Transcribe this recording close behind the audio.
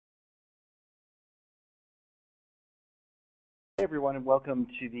Everyone, and welcome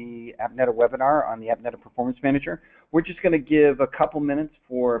to the AppNeta webinar on the AppNeta Performance Manager. We're just going to give a couple minutes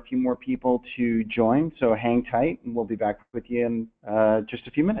for a few more people to join, so hang tight, and we'll be back with you in just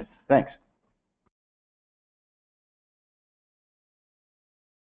a few minutes. Thanks.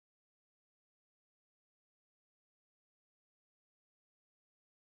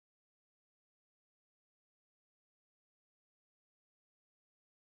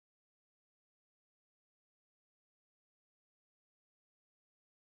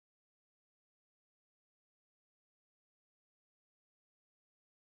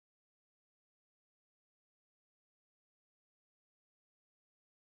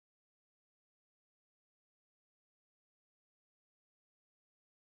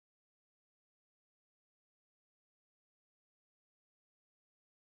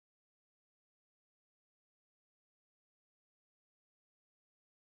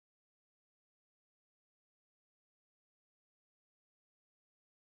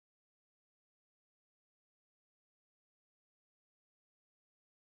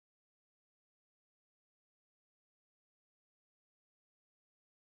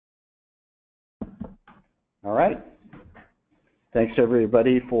 All right. Thanks to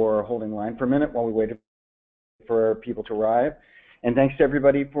everybody for holding line for a minute while we waited for people to arrive. And thanks to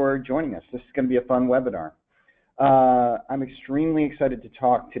everybody for joining us. This is going to be a fun webinar. I'm extremely excited to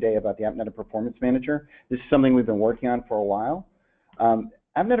talk today about the AppNeta Performance Manager. This is something we've been working on for a while.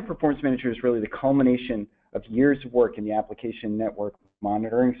 AppNeta Performance Manager is really the culmination of years of work in the application network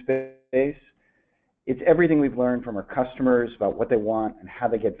monitoring space. It's everything we've learned from our customers about what they want and how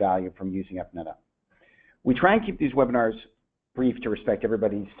they get value from using AppNeta. We try and keep these webinars brief to respect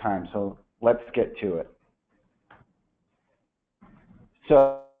everybody's time, so let's get to it.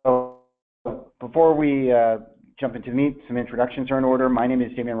 So before we jump into the meat, some introductions are in order. My name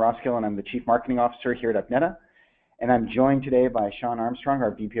is Damian Roskill, and I'm the Chief Marketing Officer here at AppNeta. And I'm joined today by Sean Armstrong, our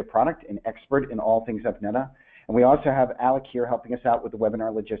VP of Product and expert in all things AppNeta. And we also have Alec here helping us out with the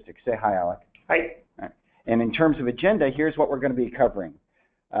webinar logistics. Say hi, Alec. Hi. All right. And in terms of agenda, here's what we're going to be covering.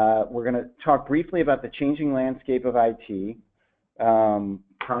 We're going to talk briefly about the changing landscape of IT.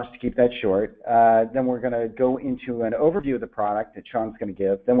 Promise to keep that short. Then we're going to go into an overview of the product that Sean's going to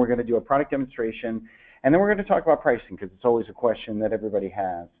give. Then we're going to do a product demonstration. And then we're going to talk about pricing because it's always a question that everybody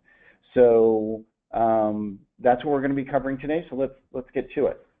has. So that's what we're going to be covering today. So let's get to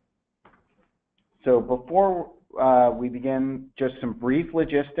it. So before we begin, just some brief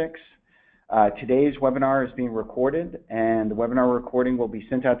logistics. Today's webinar is being recorded, and the webinar recording will be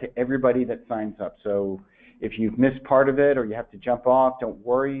sent out to everybody that signs up. So if you've missed part of it or you have to jump off, don't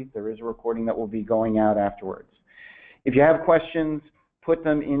worry. There is a recording that will be going out afterwards. If you have questions, put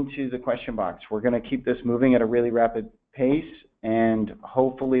them into the question box. We're going to keep this moving at a really rapid pace, and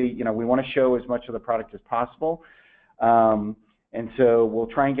hopefully, we want to show as much of the product as possible. And so we'll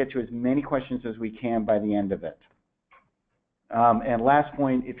try and get to as many questions as we can by the end of it. And last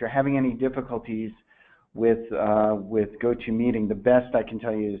point, if you're having any difficulties with GoToMeeting, the best I can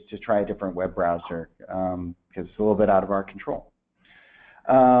tell you is to try a different web browser because it's a little bit out of our control.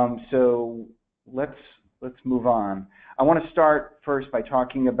 So let's move on. I want to start first by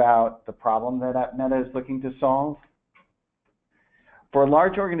talking about the problem that AppNeta is looking to solve. For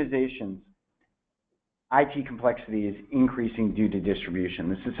large organizations, IT complexity is increasing due to distribution.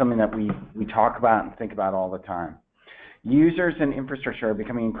 This is something that we talk about and think about all the time. Users and infrastructure are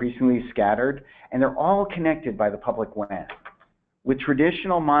becoming increasingly scattered, and they're all connected by the public WAN. With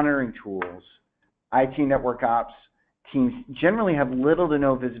traditional monitoring tools, IT network ops teams generally have little to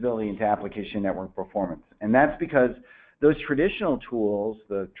no visibility into application network performance. And that's because those traditional tools,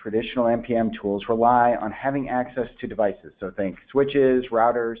 the traditional NPM tools, rely on having access to devices. So think switches,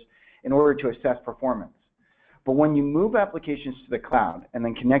 routers, in order to assess performance. But when you move applications to the cloud and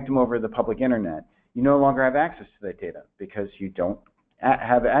then connect them over the public internet, you no longer have access to that data because you don't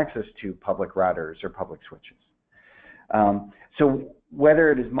have access to public routers or public switches. So whether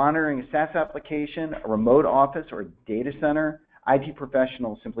it is monitoring a SaaS application, a remote office, or a data center, IT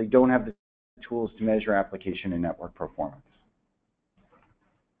professionals simply don't have the tools to measure application and network performance.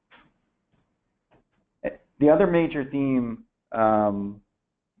 The other major theme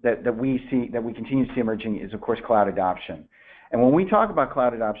that we continue to see emerging is, of course, cloud adoption. And when we talk about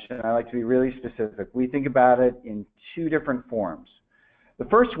cloud adoption, I like to be really specific. We think about it in two different forms. The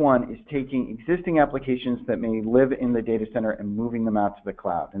first one is taking existing applications that may live in the data center and moving them out to the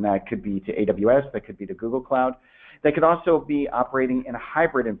cloud. And that could be to AWS, that could be to Google Cloud. That could also be operating in a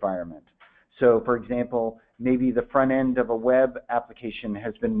hybrid environment. So, for example, maybe the front end of a web application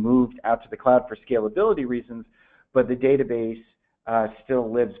has been moved out to the cloud for scalability reasons, but the database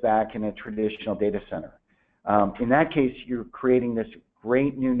still lives back in a traditional data center. In that case, you're creating this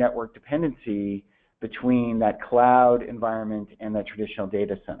great new network dependency between that cloud environment and that traditional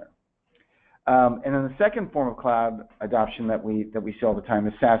data center. And then the second form of cloud adoption that we see all the time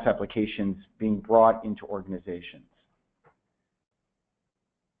is SaaS applications being brought into organizations.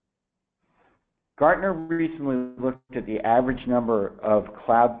 Gartner recently looked at the average number of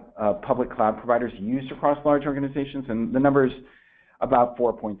public cloud providers used across large organizations, and the number is about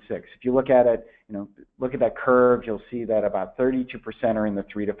 4.6. If you look at it, look at that curve, you'll see that about 32% are in the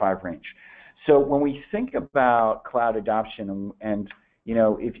 3 to 5 range. So when we think about cloud adoption, and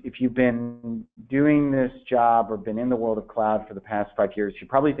if you've been doing this job or been in the world of cloud for the past 5 years, you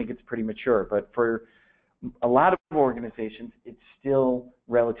probably think it's pretty mature. But for a lot of organizations, it's still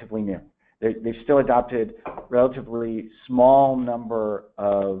relatively new. They've still adopted relatively small number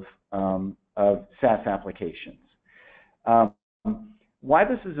of SaaS applications. Why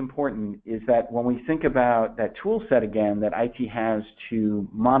this is important is that when we think about that tool set again that IT has to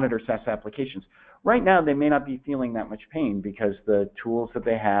monitor SaaS applications, right now they may not be feeling that much pain because the tools that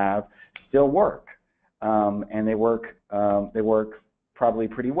they have still work, and they work probably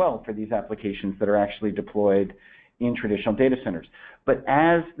pretty well for these applications that are actually deployed in traditional data centers. But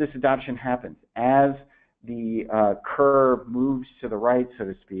as this adoption happens, as the curve moves to the right, so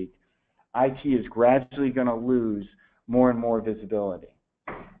to speak, IT is gradually going to lose more and more visibility.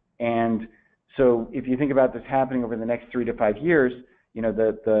 And so if you think about this happening over the next 3 to 5 years,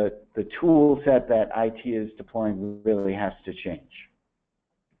 the tool set that IT is deploying really has to change.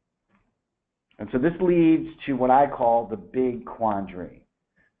 And so this leads to what I call the big quandary.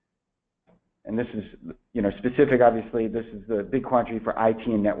 And this is, specific, obviously, this is the big quandary for IT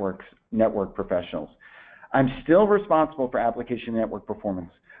and network professionals. I'm still responsible for application network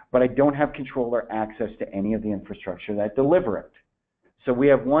performance, but I don't have control or access to any of the infrastructure that deliver it. So we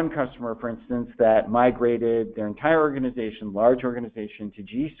have one customer, for instance, that migrated their entire organization, large organization, to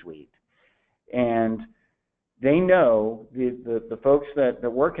G Suite. And they know, the folks that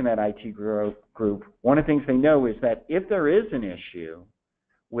work in that IT group, one of the things they know is that if there is an issue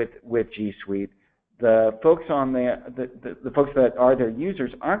with G Suite, the folks on the folks that are their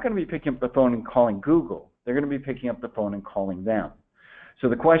users aren't going to be picking up the phone and calling Google. They're going to be picking up the phone and calling them. So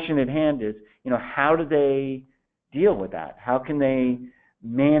the question at hand is, how do they deal with that? How can they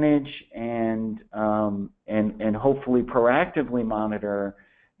manage and hopefully proactively monitor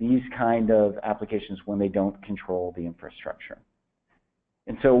these kind of applications when they don't control the infrastructure?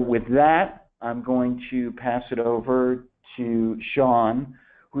 And so with that, I'm going to pass it over to Sean,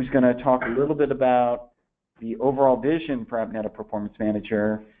 who's going to talk a little bit about the overall vision for AppNeta Performance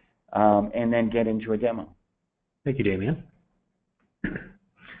Manager, and then get into a demo. Thank you, Damien.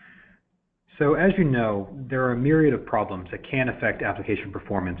 So as you know, there are a myriad of problems that can affect application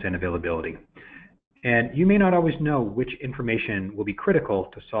performance and availability. And you may not always know which information will be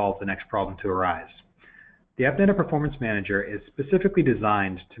critical to solve the next problem to arise. The AppNeta Performance Manager is specifically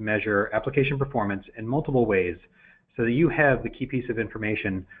designed to measure application performance in multiple ways so that you have the key piece of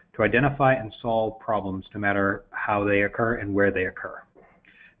information to identify and solve problems no matter how they occur and where they occur.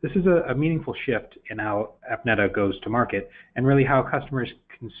 This is a meaningful shift in how AppNeta goes to market and really how customers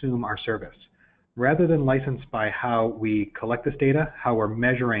consume our service. Rather than licensed by how we collect this data, how we're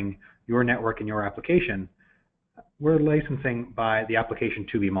measuring your network and your application, we're licensing by the application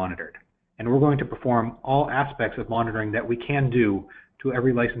to be monitored. And we're going to perform all aspects of monitoring that we can do to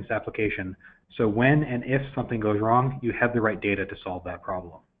every licensed application. So when and if something goes wrong, you have the right data to solve that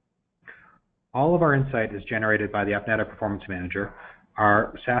problem. All of our insight is generated by the AppNeta Performance Manager,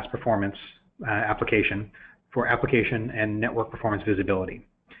 our SaaS performance application for application and network performance visibility.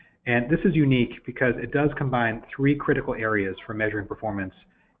 And this is unique because it does combine 3 critical areas for measuring performance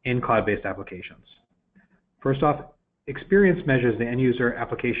in cloud-based applications. First off, Experience measures the end user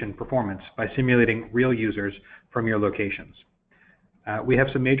application performance by simulating real users from your locations. We have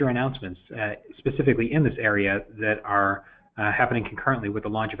some major announcements specifically in this area that are happening concurrently with the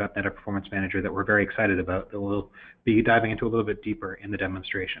launch of AppNeta Performance Manager that we're very excited about, that we'll be diving into a little bit deeper in the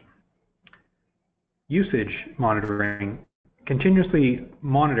demonstration. Usage monitoring continuously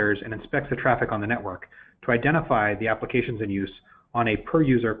monitors and inspects the traffic on the network to identify the applications in use on a per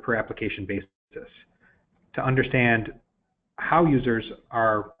user, per application basis, to understand how users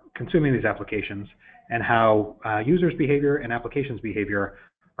are consuming these applications and how users' behavior and applications' behavior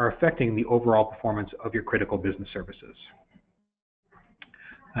are affecting the overall performance of your critical business services.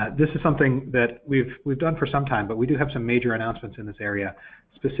 This is something that we've done for some time, but we do have some major announcements in this area,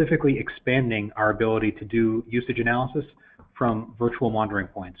 specifically expanding our ability to do usage analysis from virtual monitoring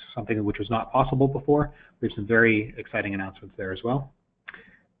points, something which was not possible before. We have some very exciting announcements there as well.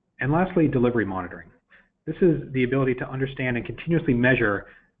 And lastly, delivery monitoring. This is the ability to understand and continuously measure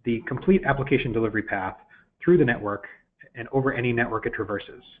the complete application delivery path through the network and over any network it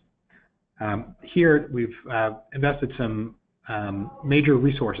traverses. Here, we've invested some major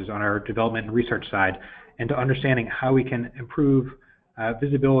resources on our development and research side into understanding how we can improve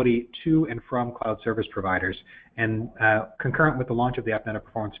visibility to and from cloud service providers. And concurrent with the launch of the AppNeta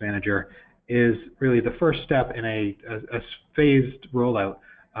Performance Manager is really the first step in a phased rollout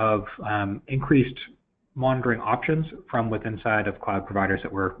of increased monitoring options from within inside of cloud providers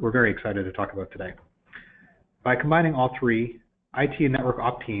that we're very excited to talk about today. By combining all three, IT and network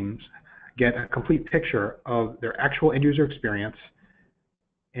op teams get a complete picture of their actual end user experience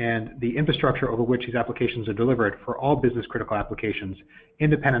and the infrastructure over which these applications are delivered for all business critical applications,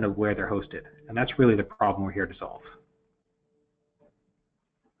 independent of where they're hosted. And that's really the problem we're here to solve.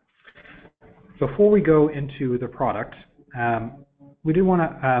 Before we go into the product, we do want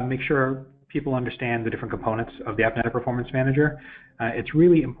to make sure people understand the different components of the AppNeta Performance Manager. It's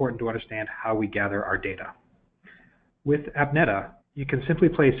really important to understand how we gather our data. With AppNeta, you can simply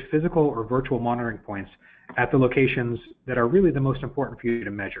place physical or virtual monitoring points at the locations that are really the most important for you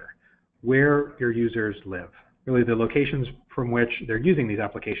to measure, where your users live. Really, the locations from which they're using these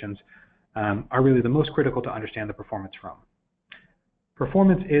applications are really the most critical to understand the performance from.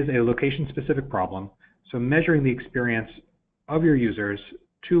 Performance is a location-specific problem, so measuring the experience of your users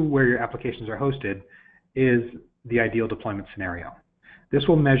to where your applications are hosted is the ideal deployment scenario. This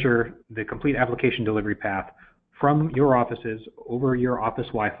will measure the complete application delivery path from your offices, over your office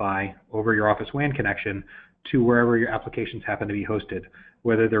Wi-Fi, over your office WAN connection, to wherever your applications happen to be hosted,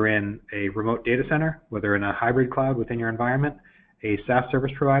 whether they're in a remote data center, whether in a hybrid cloud within your environment, a SaaS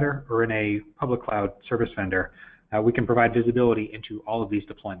service provider, or in a public cloud service vendor. We can provide visibility into all of these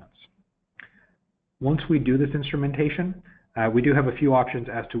deployments. Once we do this instrumentation, we do have a few options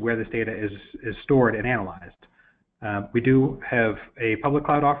as to where this data is stored and analyzed. We do have a public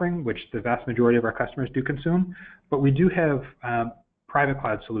cloud offering, which the vast majority of our customers do consume, but we do have private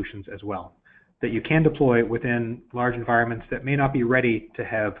cloud solutions as well that you can deploy within large environments that may not be ready to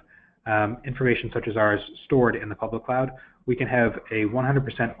have information such as ours stored in the public cloud. We can have a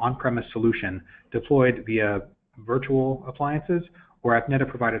 100% on-premise solution deployed via virtual appliances or AppNeta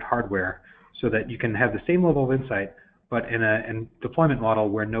provided hardware so that you can have the same level of insight, but in a deployment model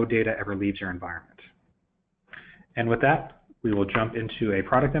where no data ever leaves your environment. And with that, we will jump into a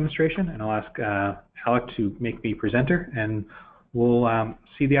product demonstration, and I'll ask Alec to make me presenter, and we'll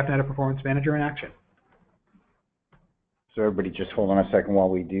see the AppNeta Performance Manager in action. So everybody just hold on a second while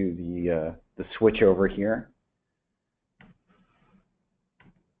we do the switch over here.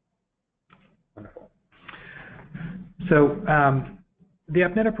 Wonderful. So the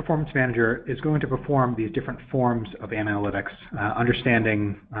AppNeta Performance Manager is going to perform these different forms of analytics,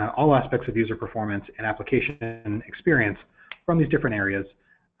 understanding all aspects of user performance and application experience from these different areas.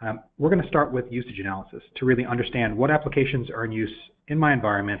 We're going to start with usage analysis to really understand what applications are in use in my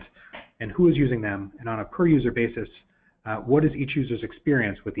environment and who is using them, and on a per user basis, what is each user's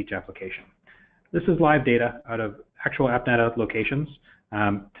experience with each application. This is live data out of actual AppNeta locations.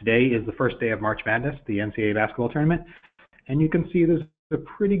 Today is the first day of March Madness, the NCAA basketball tournament, and you can see there's a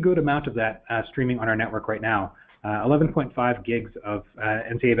pretty good amount of that streaming on our network right now. 11.5 gigs of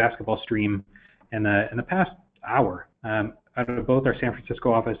NCAA basketball stream in the past hour out of both our San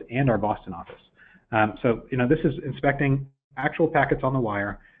Francisco office and our Boston office. So this is inspecting actual packets on the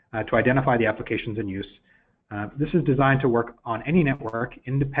wire to identify the applications in use. This is designed to work on any network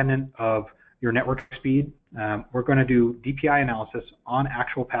independent of your network speed. We're going to do DPI analysis on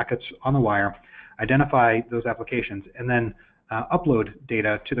actual packets on the wire, identify those applications, and then upload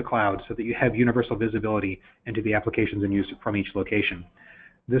data to the cloud so that you have universal visibility into the applications in use from each location.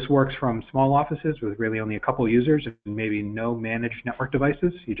 This works from small offices with really only a couple users and maybe no managed network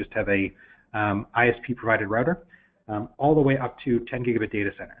devices. You just have a ISP provided router, all the way up to 10 gigabit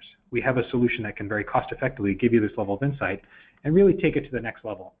data centers. We have a solution that can very cost effectively give you this level of insight and really take it to the next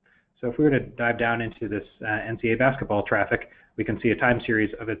level. So if we were to dive down into this NCAA basketball traffic, we can see a time series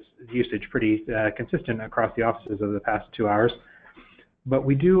of its usage pretty consistent across the offices over the past 2 hours. But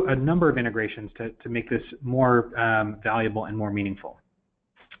we do a number of integrations to make this more valuable and more meaningful.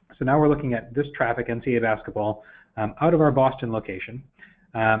 So now we're looking at this traffic, NCAA basketball, out of our Boston location.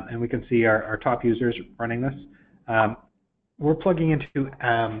 And we can see our top users running this. We're plugging into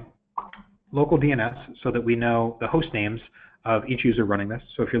local DNS so that we know the host names of each user running this.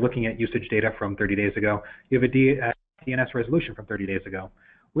 So if you're looking at usage data from 30 days ago, you have a DNS resolution from 30 days ago.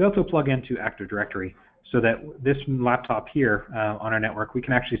 We also plug into Active Directory so that this laptop here on our network, we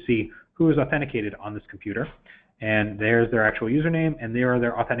can actually see who is authenticated on this computer. And there's their actual username, and there are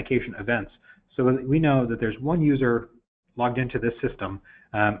their authentication events so that we know that there's one user logged into this system.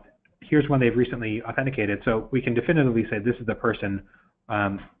 Here's when they've recently authenticated, so we can definitively say this is the person,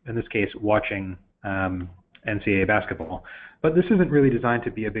 in this case, watching NCAA basketball. But this isn't really designed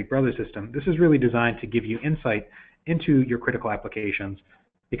to be a big brother system. This is really designed to give you insight into your critical applications,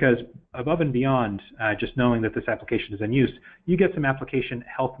 because above and beyond just knowing that this application is in use, you get some application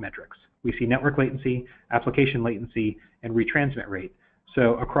health metrics. We see network latency, application latency, and retransmit rate.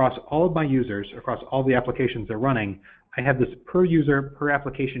 So across all of my users, across all the applications they're running, I have this per user, per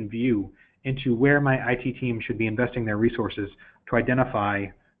application view into where my IT team should be investing their resources to identify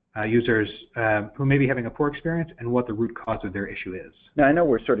users who may be having a poor experience and what the root cause of their issue is. Now, I know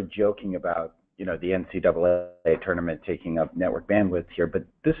we're sort of joking about the NCAA tournament taking up network bandwidth here, but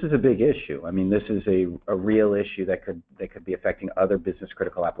this is a big issue. I mean, this is a real issue that could be affecting other business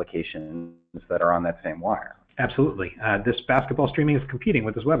critical applications that are on that same wire. Absolutely. This basketball streaming is competing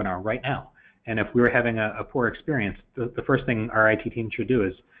with this webinar right now. And if we're having a poor experience, the first thing our IT team should do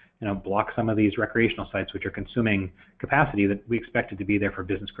is block some of these recreational sites which are consuming capacity that we expected to be there for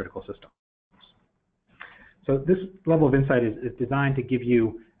business critical systems. So this level of insight is designed to give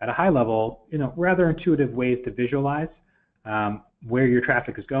you, at a high level, rather intuitive ways to visualize where your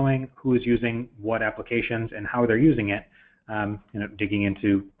traffic is going, who is using what applications, and how they're using it. Digging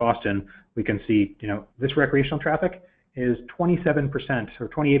into Boston, we can see, this recreational traffic is 27% or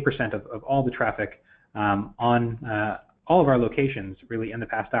 28% of all the traffic on all of our locations really in the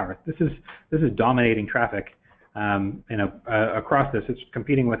past hour. This is dominating traffic across this. It's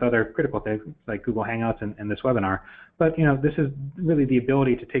competing with other critical things like Google Hangouts and this webinar. But this is really the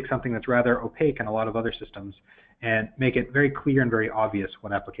ability to take something that's rather opaque in a lot of other systems and make it very clear and very obvious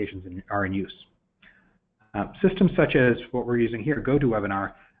what applications are in use. Systems such as what we're using here,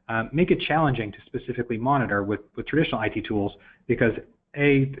 GoToWebinar, make it challenging to specifically monitor with traditional IT tools because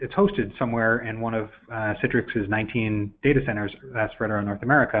it's hosted somewhere in one of Citrix's 19 data centers spread around North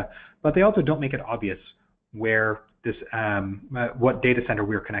America, but they also don't make it obvious where this, what data center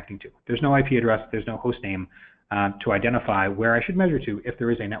we're connecting to. There's no IP address, there's no host name to identify where I should measure to if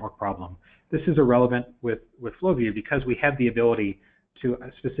there is a network problem. This is irrelevant with FlowView because we have the ability to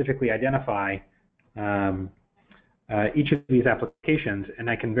specifically identify each of these applications, and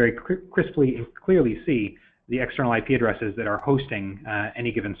I can very crisply and clearly see the external IP addresses that are hosting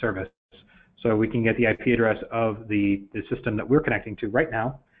any given service. So we can get the IP address of the system that we're connecting to right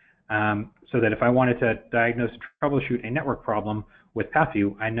now, so that if I wanted to diagnose and troubleshoot a network problem with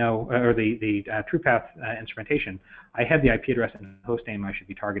PathView, I know, or the TruePath instrumentation, I have the IP address and host name I should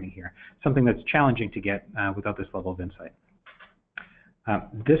be targeting here, something that's challenging to get without this level of insight.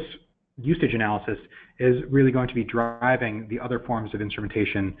 This usage analysis is really going to be driving the other forms of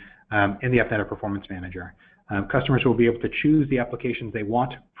instrumentation in the AppNeta Performance Manager. Customers will be able to choose the applications they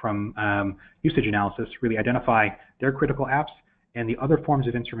want from usage analysis, really identify their critical apps, and the other forms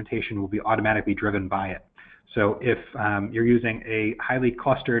of instrumentation will be automatically driven by it. So if you're using a highly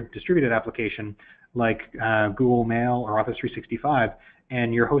clustered distributed application like Google Mail or Office 365,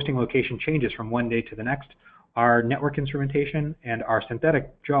 and your hosting location changes from one day to the next, our network instrumentation and our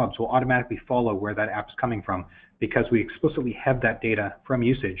synthetic jobs will automatically follow where that app is coming from because we explicitly have that data from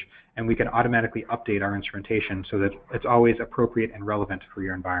usage, and we can automatically update our instrumentation so that it's always appropriate and relevant for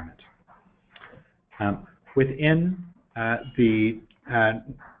your environment. Within the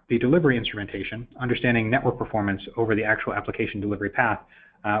delivery instrumentation, understanding network performance over the actual application delivery path,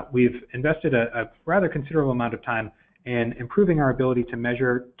 we've invested a rather considerable amount of time in improving our ability to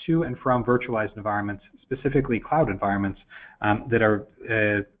measure to and from virtualized environments, specifically cloud environments, that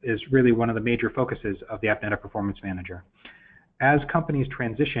is really one of the major focuses of the AppNeta Performance Manager. As companies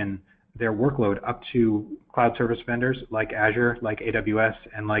transition their workload up to cloud service vendors like Azure, like AWS,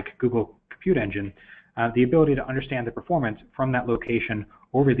 and like Google Compute Engine, the ability to understand the performance from that location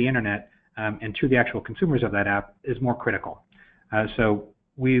over the internet and to the actual consumers of that app is more critical. So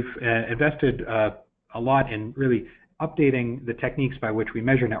we've invested a lot in really updating the techniques by which we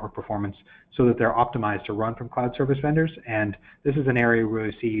measure network performance so that they're optimized to run from cloud service vendors. And this is an area where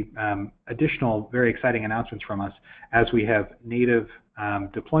we see additional very exciting announcements from us as we have native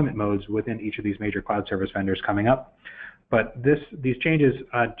deployment modes within each of these major cloud service vendors coming up. But these changes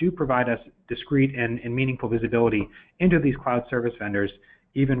do provide us discrete and meaningful visibility into these cloud service vendors,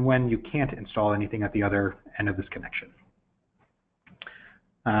 even when you can't install anything at the other end of this connection.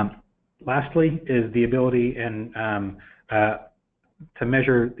 Lastly is the ability to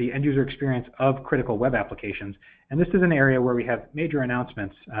measure the end user experience of critical web applications. And this is an area where we have major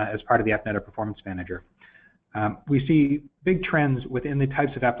announcements as part of the AppNeta Performance Manager. We see big trends within the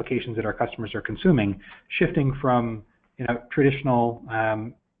types of applications that our customers are consuming, shifting from traditional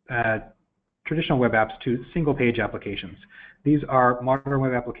traditional web apps to single-page applications. These are modern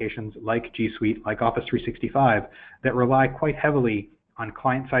web applications like G Suite, like Office 365, that rely quite heavily on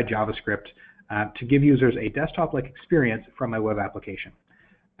client-side JavaScript to give users a desktop-like experience from a web application.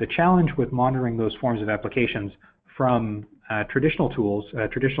 The challenge with monitoring those forms of applications from traditional tools,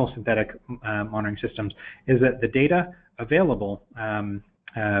 traditional synthetic monitoring systems, is that the data available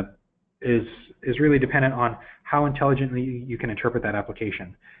is really dependent on how intelligently you can interpret that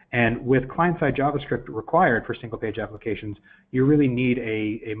application. And with client-side JavaScript required for single-page applications, you really need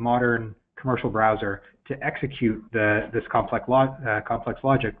a modern commercial browser to execute this complex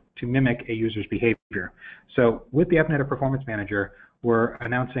logic to mimic a user's behavior. So with the AppNeta Performance Manager, we're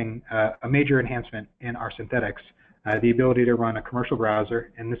announcing a major enhancement in our synthetics, the ability to run a commercial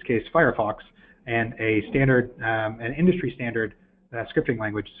browser, in this case Firefox, and a standard, an industry standard scripting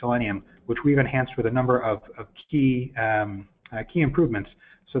language, Selenium, which we've enhanced with a number of key improvements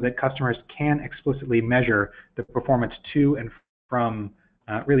so that customers can explicitly measure the performance to and from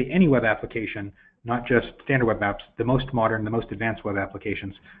really any web application, not just standard web apps, the most modern, the most advanced web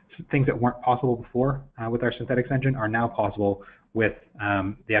applications. Things that weren't possible before with our synthetics engine are now possible with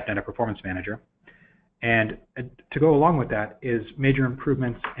the AppNeta Performance Manager. And to go along with that is major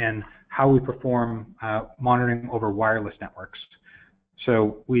improvements in how we perform monitoring over wireless networks.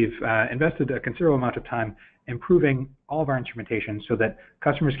 So we've invested a considerable amount of time improving all of our instrumentation so that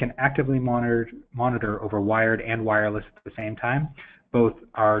customers can actively monitor over wired and wireless at the same time, both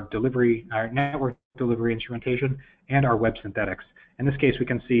our network delivery instrumentation and our web synthetics. In this case, we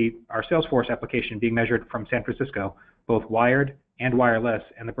can see our Salesforce application being measured from San Francisco, both wired and wireless,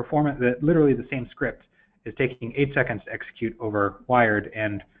 and the performance, literally the same script, is taking 8 seconds to execute over wired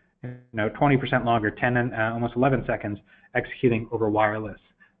and 20% longer, 10 and almost 11 seconds executing over wireless.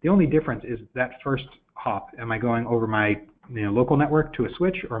 The only difference is that first hop. Am I going over my local network to a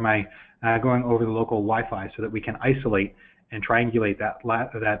switch, or am I going over the local Wi-Fi, so that we can isolate and triangulate that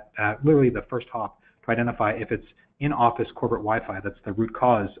literally the first hop to identify if it's in-office corporate Wi-Fi. That's the root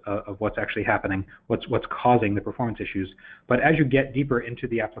cause of what's actually happening, what's causing the performance issues. But as you get deeper into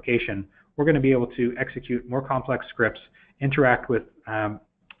the application, we're going to be able to execute more complex scripts, interact with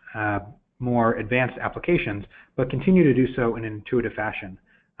more advanced applications, but continue to do so in an intuitive fashion.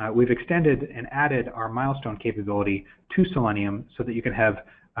 We've extended and added our milestone capability to Selenium so that you can have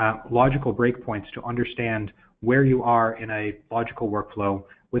logical breakpoints to understand where you are in a logical workflow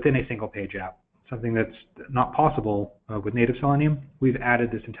within a single page app. Something that's not possible with native Selenium. We've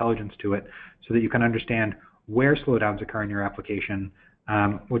added this intelligence to it so that you can understand where slowdowns occur in your application,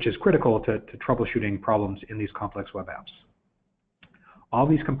 which is critical to troubleshooting problems in these complex web apps. All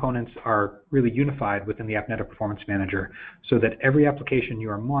these components are really unified within the AppNeta Performance Manager so that every application you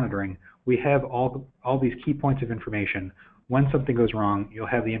are monitoring, we have all these key points of information. When something goes wrong, you'll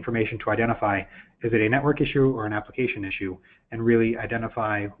have the information to identify, is it a network issue or an application issue, and really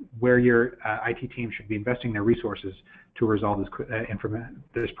identify where your IT team should be investing their resources to resolve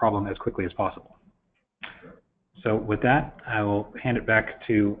this problem as quickly as possible. So with that, I will hand it back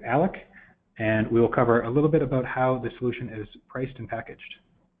to Alec, and we will cover a little bit about how the solution is priced and packaged.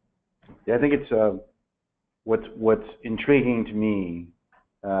 Yeah, I think it's what's intriguing to me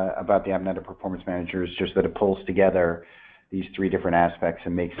about the AppNeta Performance Manager is just that it pulls together these three different aspects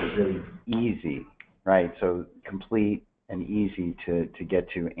and makes it really easy, right? So complete and easy to get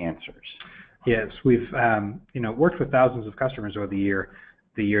to answers. Yes, we've worked with thousands of customers over the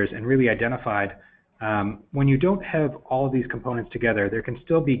years and really identified when you don't have all of these components together, there can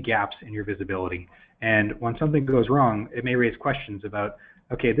still be gaps in your visibility. And when something goes wrong, it may raise questions about,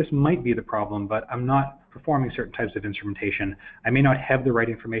 okay, this might be the problem, but I'm not performing certain types of instrumentation. I may not have the right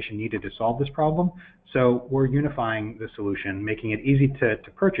information needed to solve this problem. So we're unifying the solution, making it easy to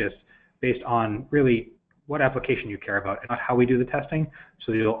purchase based on really what application you care about and not how we do the testing,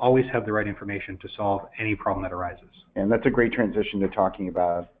 so you'll always have the right information to solve any problem that arises. And that's a great transition to talking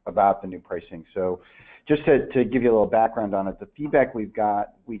about the new pricing. So just to give you a little background on it, the feedback we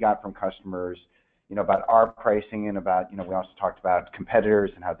got from customers, about our pricing and about, we also talked about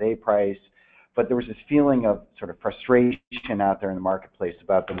competitors and how they price, but there was this feeling of sort of frustration out there in the marketplace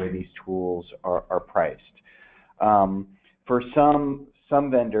about the way these tools are priced. For some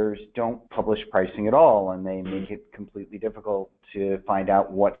vendors don't publish pricing at all, and they make it completely difficult to find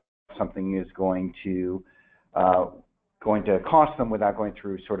out what something is going to cost them without going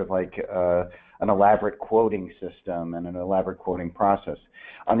through sort of like an elaborate quoting system and an elaborate quoting process.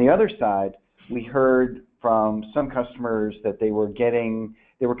 On the other side, we heard from some customers that they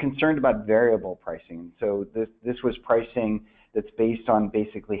were concerned about variable pricing. So this was pricing that's based on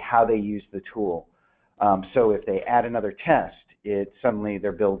basically how they use the tool. So if they add another test suddenly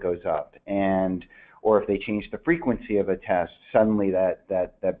their bill goes up, or if they change the frequency of a test, suddenly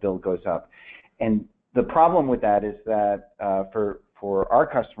that bill goes up. And the problem with that is that for our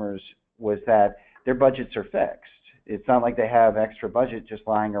customers was that their budgets are fixed. It's not like they have extra budget just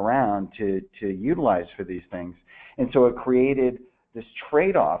lying around to utilize for these things. And so it created this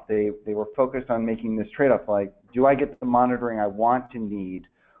trade-off. They were focused on making this trade-off, like, do I get the monitoring I want and need,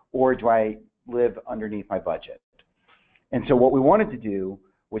 or do I live underneath my budget? And so what we wanted to do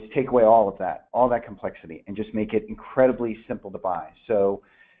was take away all that complexity, and just make it incredibly simple to buy. So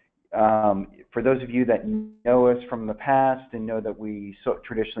for those of you that know us from the past and know that we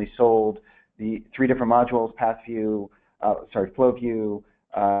traditionally sold the 3 different modules, FlowView,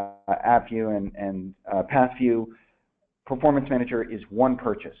 AppView, and PathView, Performance Manager is one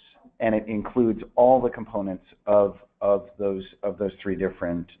purchase, and it includes all the components of those 3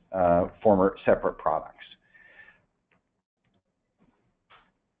 different former separate products.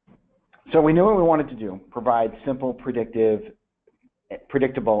 So we knew what we wanted to do: provide simple, predictable,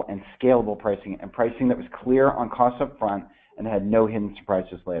 and scalable pricing, and pricing that was clear on costs up front and had no hidden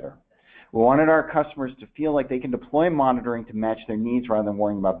surprises later. We wanted our customers to feel like they can deploy monitoring to match their needs rather than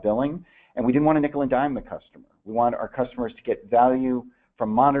worrying about billing, and we didn't want to nickel and dime the customer. We wanted our customers to get value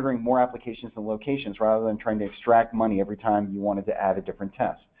from monitoring more applications and locations rather than trying to extract money every time you wanted to add a different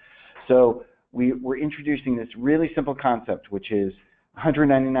test. So we're introducing this really simple concept, which is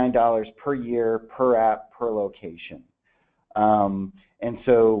 $199 per year, per app, per location. And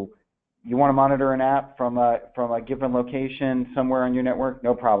so you want to monitor an app from a given location somewhere on your network?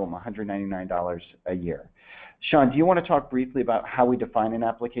 No problem, $199 a year. Sean, do you want to talk briefly about how we define an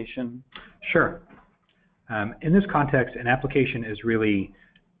application? Sure. In this context, an application is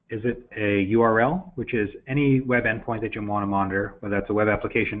it a URL, which is any web endpoint that you want to monitor, whether that's a web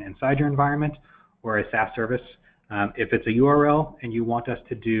application inside your environment or a SaaS service. If it's a URL and you want us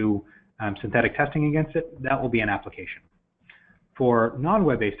to do synthetic testing against it, that will be an application. For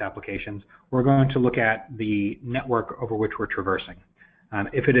non-web-based applications, we're going to look at the network over which we're traversing.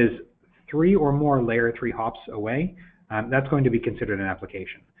 If it is 3 or more layer 3 hops away, that's going to be considered an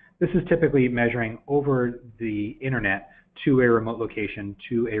application. This is typically measuring over the internet to a remote location,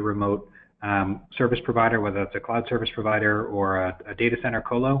 to a remote service provider, whether it's a cloud service provider or a data center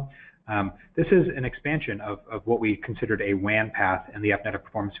colo. This is an expansion of what we considered a WAN path in the AppNeta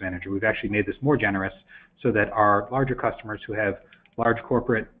Performance Manager. We've actually made this more generous so that our larger customers who have large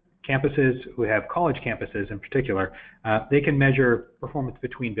corporate campuses, who have college campuses in particular, they can measure performance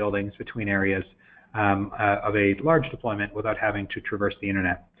between buildings, between areas of a large deployment without having to traverse the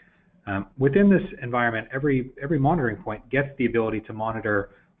internet. Within this environment, every monitoring point gets the ability to monitor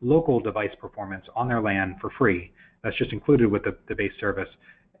local device performance on their LAN for free. That's just included with the base service.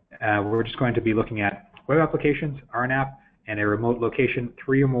 We're just going to be looking at web applications, are an app, and a remote location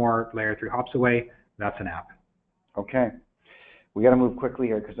 3 or more layer 3 hops away, that's an app. Okay. We got to move quickly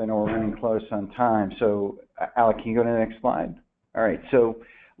here because I know we're running close on time. So, Alec, can you go to the next slide? All right. So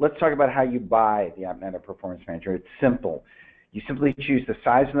let's talk about how you buy the AppNeta Performance Manager. It's simple. You simply choose the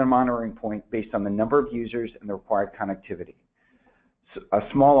size of the monitoring point based on the number of users and the required connectivity. So a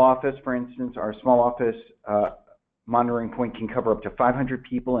small office, for instance, our small office monitoring point can cover up to 500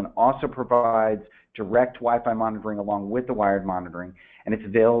 people and also provides direct Wi-Fi monitoring along with the wired monitoring, and it's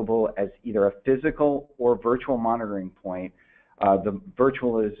available as either a physical or virtual monitoring point. The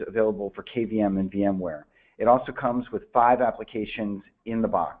virtual is available for KVM and VMware. It also comes with 5 applications in the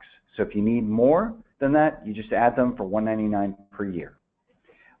box. So if you need more than that, you just add them for $199 per year.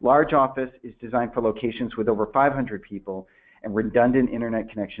 Large Office is designed for locations with over 500 people and redundant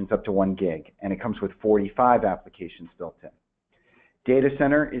internet connections up to 1 gig, and it comes with 45 applications built in. Data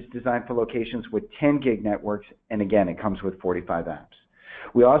Center is designed for locations with 10 gig networks, and again, it comes with 45 apps.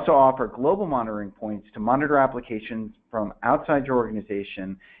 We also offer global monitoring points to monitor applications from outside your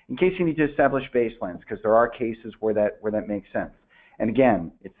organization in case you need to establish baselines, because there are cases where that makes sense. And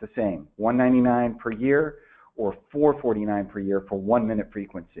again, it's the same, $199 per year or $449 per year for 1 minute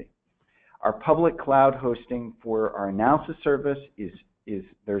frequency. Our public cloud hosting for our analysis service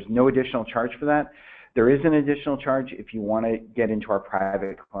there's no additional charge for that. There is an additional charge if you want to get into our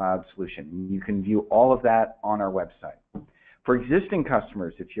private cloud solution. You can view all of that on our website. For existing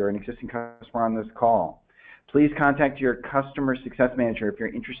customers, if you're an existing customer on this call, please contact your customer success manager if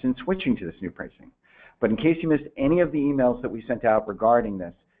you're interested in switching to this new pricing. But in case you missed any of the emails that we sent out regarding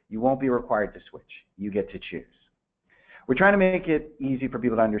this, you won't be required to switch. You get to choose. We're trying to make it easy for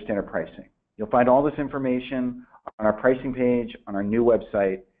people to understand our pricing. You'll find all this information on our pricing page on our new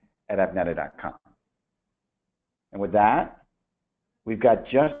website at appneta.com. And with that, we've got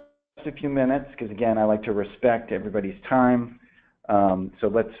just a few minutes, because again, I like to respect everybody's time. So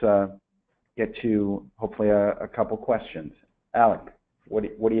let's get to hopefully a couple questions. Alec, what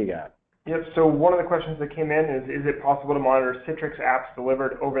do you got? Yep, so one of the questions that came in is it possible to monitor Citrix apps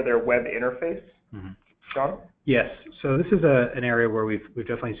delivered over their web interface? Mm-hmm. Sean? Yes, so this is an area where we've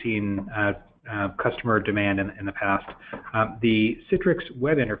definitely seen customer demand in the past. The Citrix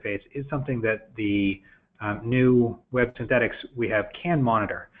web interface is something that the new web synthetics we have can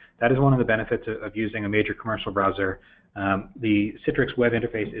monitor. That is one of the benefits of using a major commercial browser. The Citrix web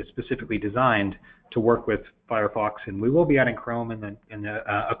interface is specifically designed to work with Firefox, and we will be adding Chrome in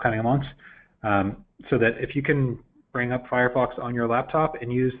the upcoming months, so that if you can bring up Firefox on your laptop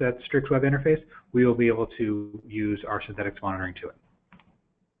and use that Citrix web interface, we will be able to use our synthetics monitoring to it.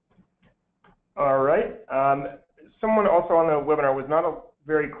 All right. Someone also on the webinar was not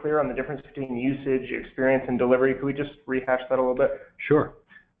very clear on the difference between usage, experience, and delivery. Could we just rehash that a little bit? Sure.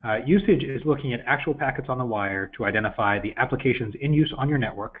 Usage is looking at actual packets on the wire to identify the applications in use on your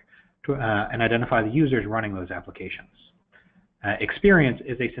network and identify the users running those applications. Experience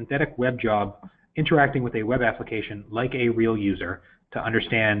is a synthetic web job interacting with a web application like a real user to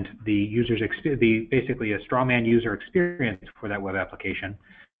understand the user's basically a strawman user experience for that web application.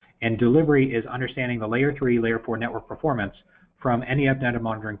 And delivery is understanding the layer 3, layer 4 network performance from any AppNeta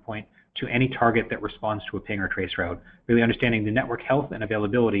monitoring point to any target that responds to a ping or trace route, really understanding the network health and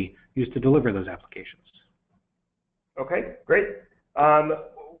availability used to deliver those applications. Okay, great.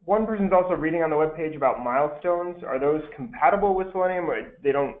 One person's also reading on the web page about milestones. Are those compatible with Selenium, or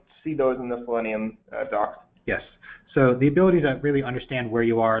they don't see those in the Selenium docs? Yes. So the ability to really understand where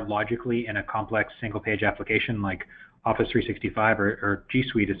you are logically in a complex single-page application like Office 365 or G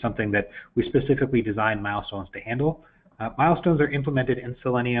Suite is something that we specifically designed milestones to handle. Milestones are implemented in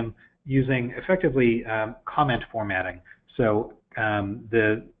Selenium using effectively comment formatting. So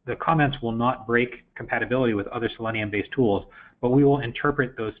the comments will not break compatibility with other Selenium-based tools, but we will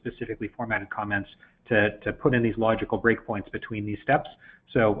interpret those specifically formatted comments to put in these logical breakpoints between these steps.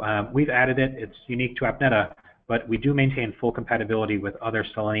 So we've added it. It's unique to AppNeta, but we do maintain full compatibility with other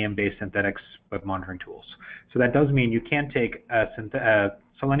Selenium-based synthetics web monitoring tools. So that does mean you can take a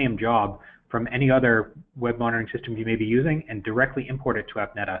Selenium job from any other web monitoring system you may be using and directly import it to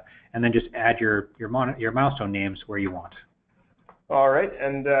AppNeta, and then just add your milestone names where you want. All right,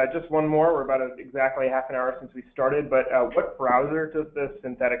 and just one more. We're about exactly half an hour since we started, but what browser does the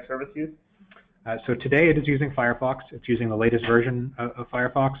synthetic service use? So today it is using Firefox. It's using the latest version of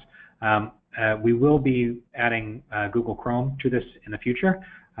Firefox. We will be adding Google Chrome to this in the future.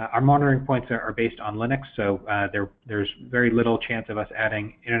 Our monitoring points are based on Linux, so there's very little chance of us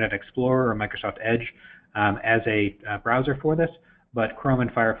adding Internet Explorer or Microsoft Edge as a browser for this, but Chrome and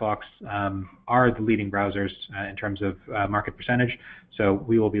Firefox are the leading browsers in terms of market percentage, so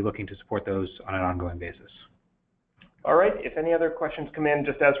we will be looking to support those on an ongoing basis. All right, if any other questions come in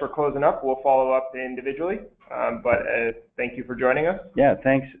just as we're closing up, we'll follow up individually, but thank you for joining us. Yeah,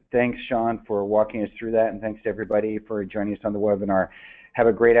 thanks Sean for walking us through that, and thanks to everybody for joining us on the webinar. Have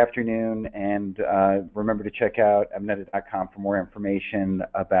a great afternoon, and remember to check out appneta.com for more information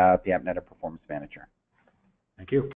about the AppNeta Performance Manager. Thank you.